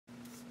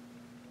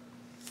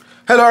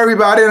Hello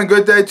everybody and a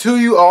good day to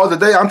you all.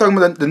 Today I'm talking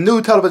about the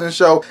new television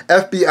show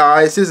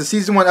FBI. This is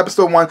season 1,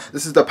 episode 1.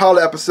 This is the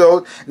pilot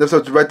episode. The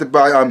episode directed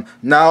by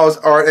Niles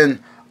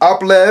Arden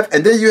Oplev.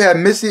 And then you have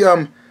Missy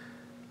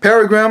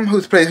Peregrine who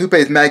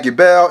plays Maggie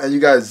Bell, and you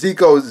got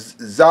Zico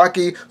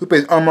Zaki who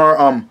plays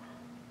Umar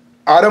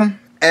Adam,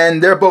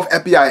 and they're both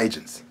FBI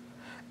agents.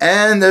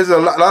 And there's a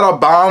lot of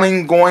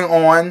bombing going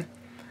on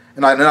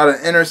in a lot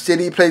of inner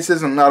city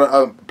places and a lot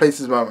of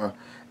places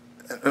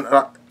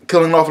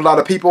killing off a lot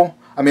of people.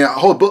 I mean, a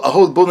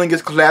whole building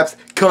gets collapsed,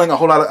 killing a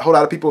whole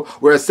lot of people.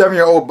 Where a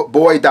 7-year-old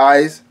boy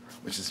dies,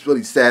 which is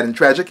really sad and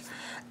tragic.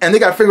 And they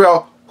got to figure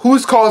out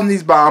who's causing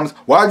these bombs,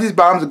 why these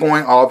bombs are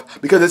going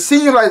off. Because it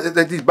seems like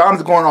that these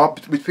bombs are going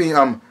off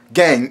between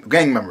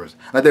gang members,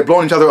 like they're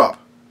blowing each other up.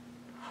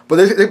 But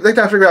they trying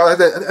to figure out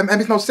that it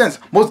makes no sense.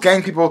 Most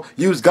gang people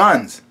use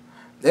guns;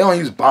 they don't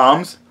use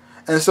bombs.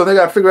 And so they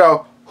got to figure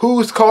out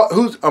who's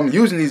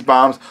using these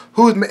bombs,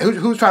 who's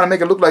trying to make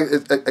it look like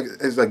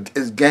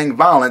it's gang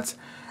violence.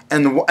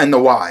 And the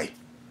why.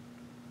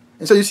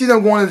 And so you see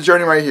them going on this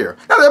journey right here.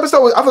 Now I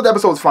thought the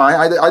episode was fine.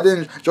 I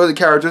did enjoy the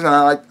characters, and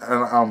I like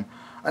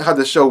how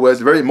the show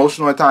was very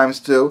emotional at times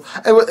too.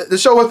 And the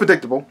show was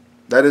predictable.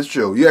 That is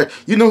true. Yeah,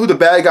 you knew who the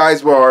bad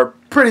guys were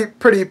pretty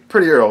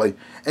early,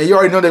 and you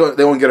already know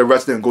they won't get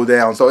arrested and go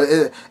down. So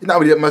it's not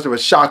really much of a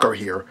shocker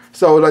here.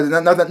 So like,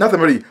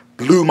 nothing really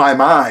blew my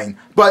mind,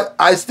 but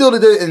I still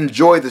did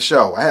enjoy the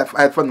show. I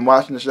had fun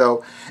watching the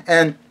show,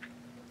 and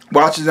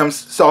watching them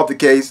solve the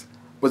case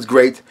was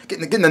great.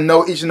 Getting to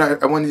know each and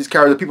every one of these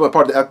characters, people are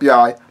part of the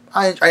FBI.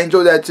 I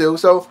enjoyed that too.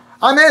 So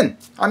I'm in.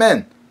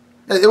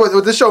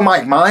 Was this show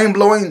mind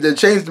blowing? Did it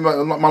change my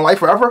life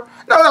forever?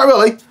 No, not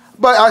really.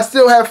 But I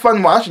still have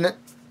fun watching it.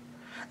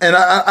 And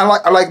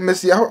I like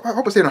Missy. I hope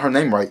I'm saying her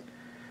name right.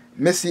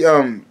 Missy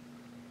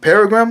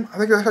Peregrine. I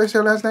think that's how you say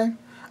her last name.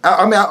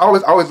 I mean, I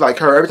always like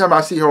her. Every time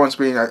I see her on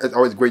screen, it's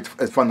always great.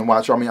 It's fun to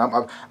watch her. I mean,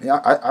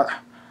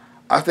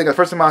 I think the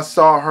first time I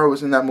saw her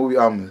was in that movie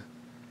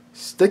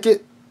Stick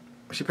It.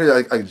 She played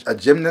like a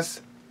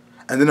gymnast,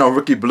 and then on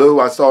Rookie Blue,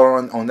 I saw her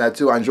on that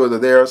too. I enjoyed her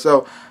there.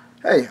 So,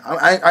 hey,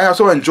 I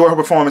also enjoy her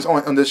performance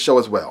on this show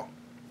as well.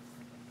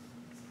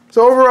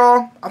 So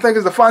overall, I think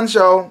it's a fun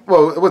show.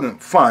 Well, it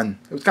wasn't fun.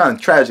 It was kind of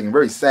tragic and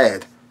very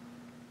sad,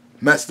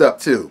 messed up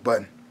too.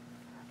 But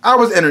I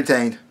was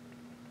entertained.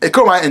 It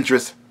caught my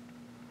interest.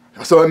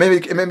 So it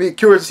made me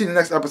curious to see the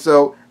next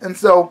episode. And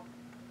so,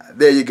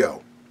 there you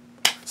go.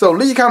 So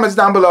leave your comments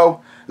down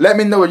below. Let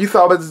me know what you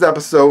thought about this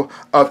episode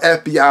of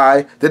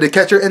FBI. Did it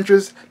catch your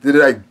interest? Did it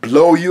like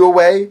blow you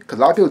away? Because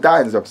a lot of people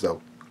died in this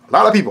episode. A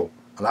lot of people.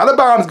 A lot of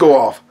bombs go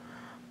off.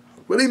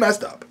 Really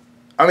messed up.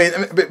 I mean,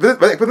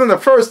 within the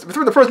first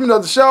minute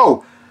of the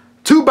show,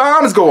 2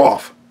 bombs go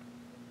off,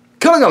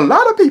 killing a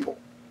lot of people.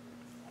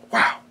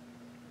 Wow.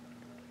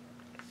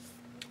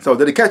 So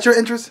did it catch your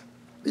interest?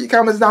 Leave your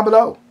comments down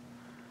below.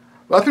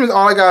 Well, that's pretty much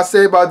all I gotta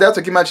say about that.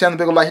 So give my channel a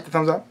big like, hit the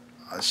thumbs up.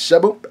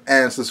 Shaboop,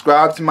 and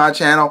subscribe to my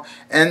channel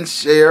and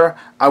share.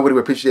 I would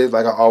appreciate it,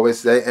 like I always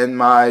say in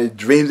my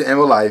dreams and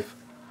real life.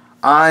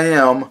 I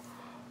am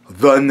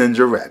the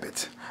Ninja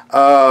Rabbit.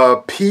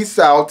 Peace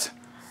out,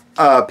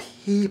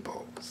 people.